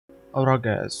Alright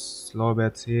guys,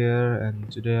 Slowbat here,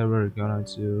 and today we're gonna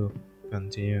to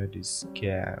continue this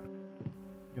game.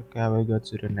 Okay, we go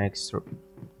to the next room.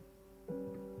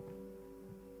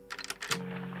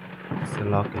 It's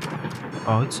locked.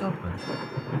 Oh, it's open.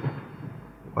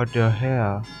 What the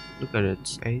hell? Look at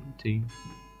it, painting.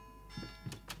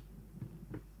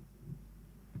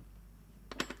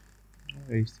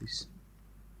 Where is this?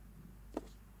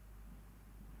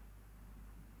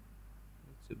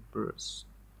 It's a brush.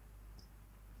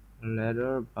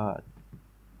 Leather, but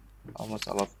almost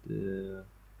all of the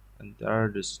entire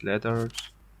this letters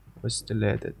was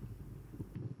deleted.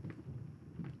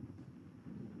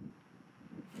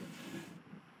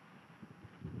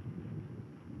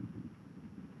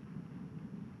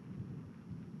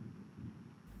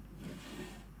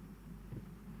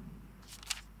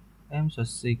 I'm so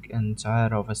sick and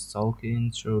tired of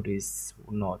stalking through these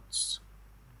notes.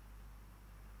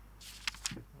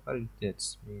 What did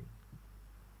that mean?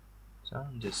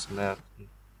 Someone just left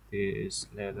this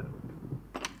letter.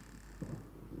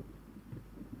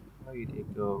 Where did they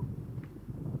go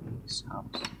in this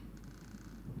house?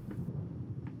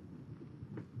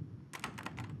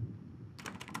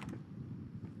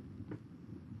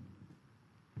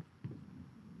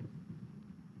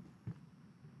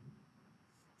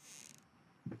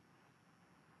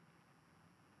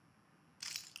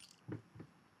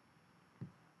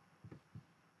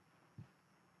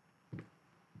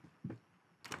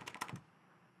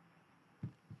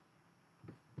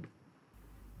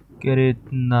 Get it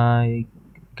like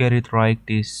get it right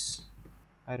this.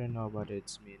 I don't know what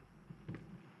it's mean.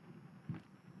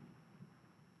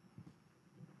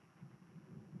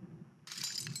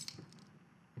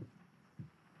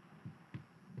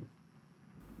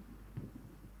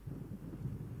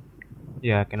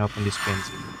 Yeah, I can open this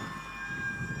pencil.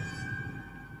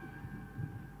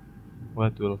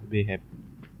 What will be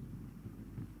happen?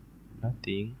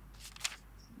 Nothing.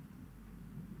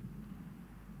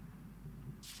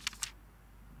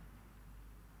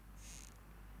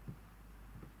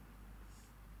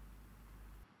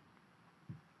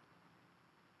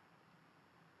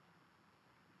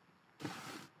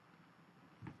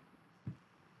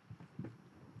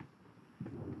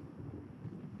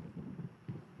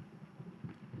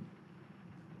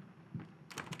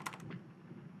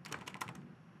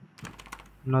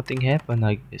 Nothing happened,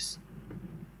 I guess.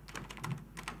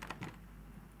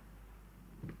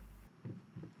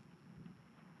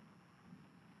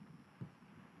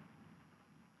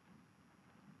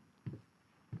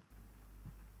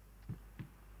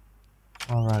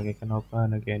 Alright, I can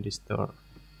open again this door.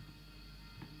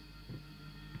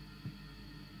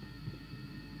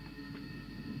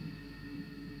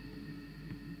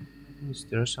 Is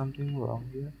there something wrong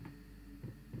here?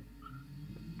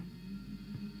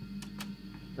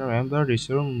 Remember, this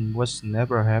room was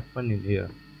never happened in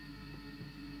here.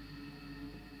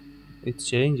 It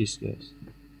changes, guys.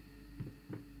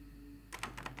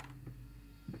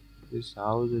 This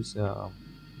house is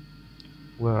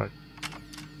weird.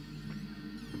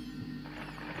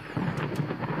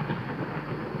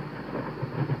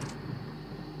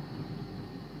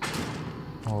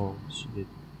 Oh shit.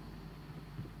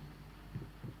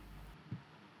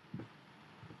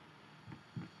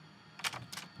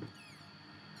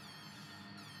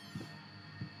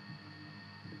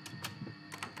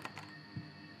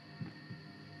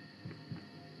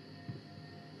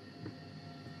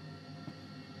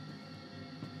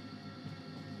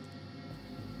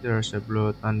 There's a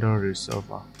blood under the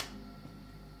sofa.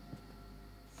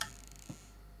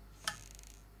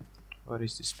 What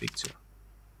is this picture?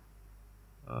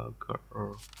 A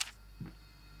girl.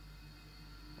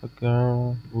 A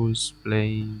girl who's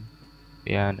playing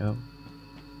piano.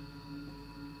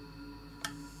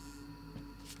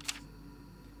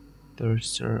 There's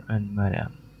Sir and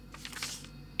Madam.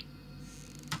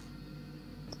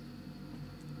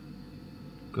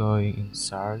 Going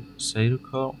inside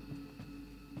circle.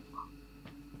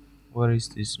 What does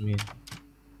this mean?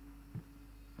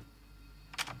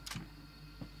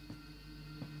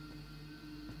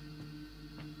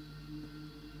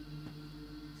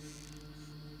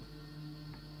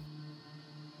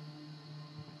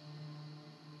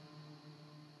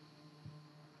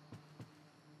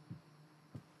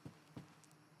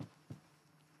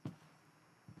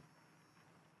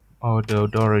 Oh, the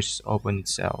door is open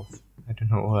itself. I don't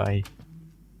know why.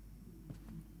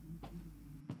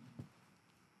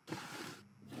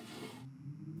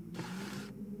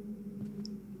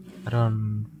 I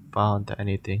don't found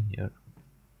anything here.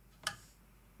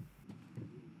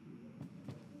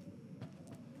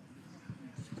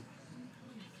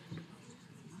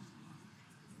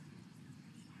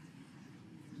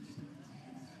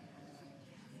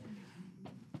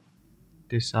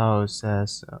 This house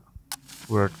has a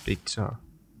word picture.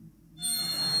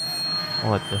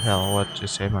 What the hell? What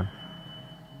just happened?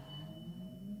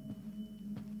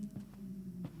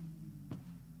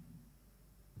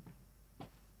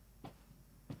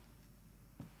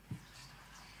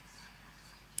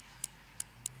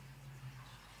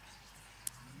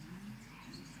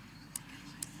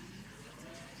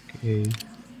 Okay.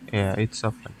 Yeah, it's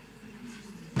open.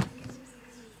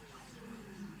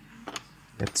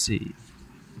 Let's see.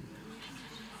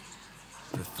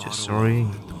 The thought Just alone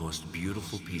ring. that the most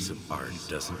beautiful piece of art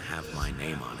doesn't have my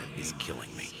name on it is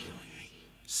killing me.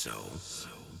 So,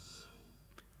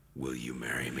 will you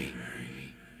marry me?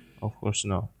 Of course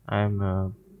no. I'm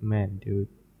a man, dude.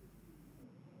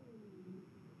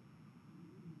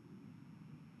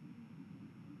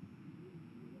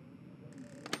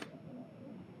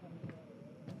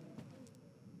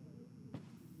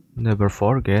 Never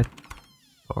forget.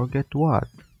 Forget what?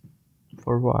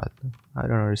 For what? I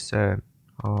don't understand.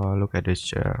 Oh, look at this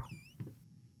chair.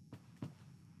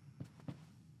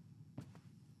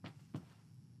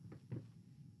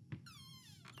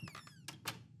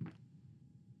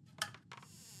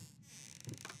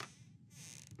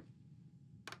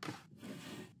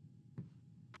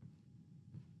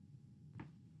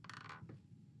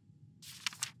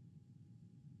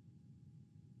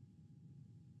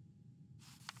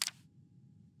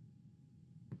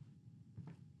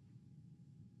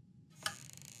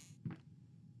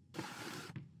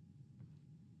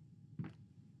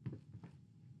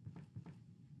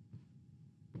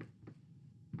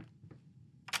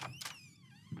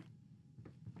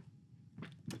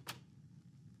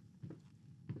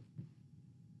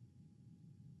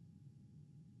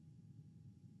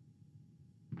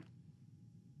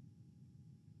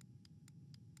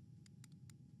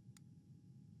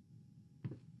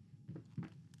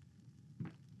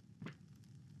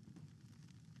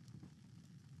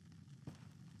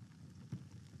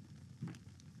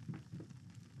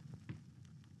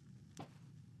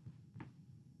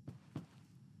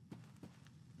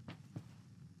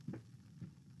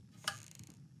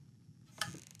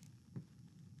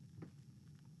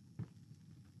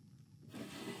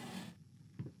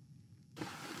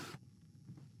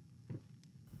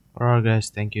 Alright guys,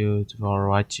 thank you for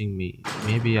watching me.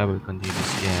 Maybe I will continue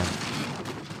this game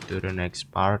to the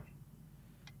next part.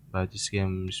 But this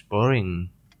game is boring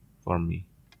for me.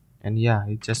 And yeah,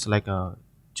 it's just like a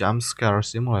jump scare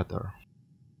simulator.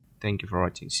 Thank you for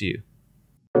watching. See you.